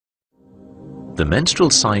The menstrual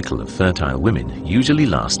cycle of fertile women usually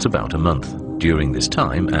lasts about a month. During this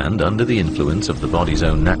time, and under the influence of the body's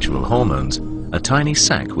own natural hormones, a tiny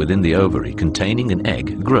sac within the ovary containing an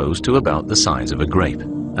egg grows to about the size of a grape.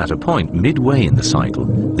 At a point midway in the cycle,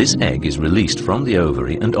 this egg is released from the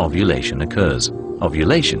ovary and ovulation occurs.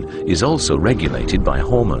 Ovulation is also regulated by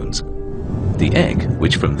hormones. The egg,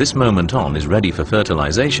 which from this moment on is ready for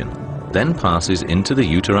fertilization, then passes into the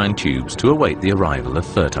uterine tubes to await the arrival of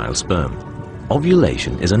fertile sperm.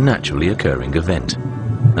 Ovulation is a naturally occurring event,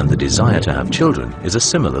 and the desire to have children is a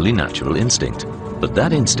similarly natural instinct. But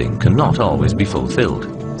that instinct cannot always be fulfilled.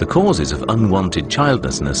 The causes of unwanted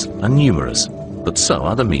childlessness are numerous, but so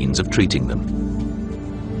are the means of treating them.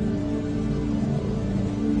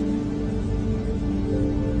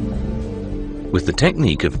 With the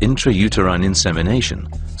technique of intrauterine insemination,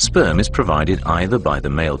 sperm is provided either by the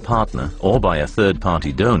male partner or by a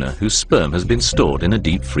third-party donor whose sperm has been stored in a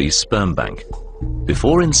deep-freeze sperm bank.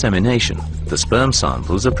 Before insemination, the sperm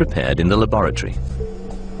samples are prepared in the laboratory.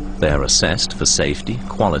 They are assessed for safety,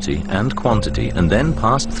 quality and quantity and then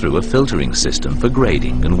passed through a filtering system for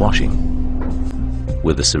grading and washing.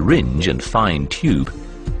 With a syringe and fine tube,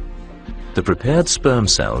 the prepared sperm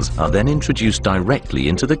cells are then introduced directly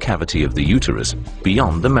into the cavity of the uterus,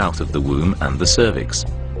 beyond the mouth of the womb and the cervix.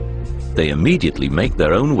 They immediately make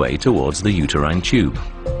their own way towards the uterine tube.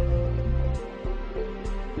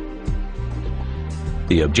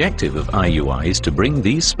 The objective of IUI is to bring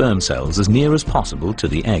these sperm cells as near as possible to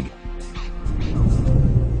the egg.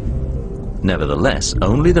 Nevertheless,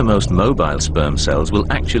 only the most mobile sperm cells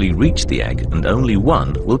will actually reach the egg, and only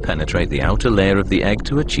one will penetrate the outer layer of the egg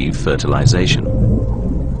to achieve fertilization.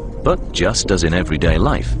 But just as in everyday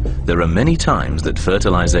life, there are many times that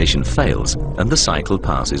fertilization fails and the cycle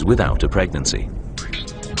passes without a pregnancy.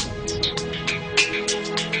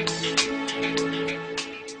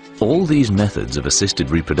 All these methods of assisted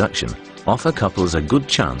reproduction offer couples a good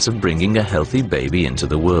chance of bringing a healthy baby into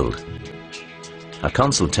the world. A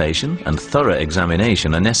consultation and thorough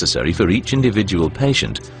examination are necessary for each individual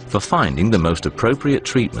patient for finding the most appropriate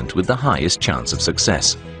treatment with the highest chance of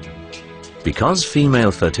success. Because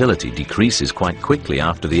female fertility decreases quite quickly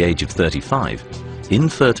after the age of 35,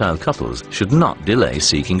 infertile couples should not delay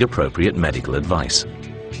seeking appropriate medical advice.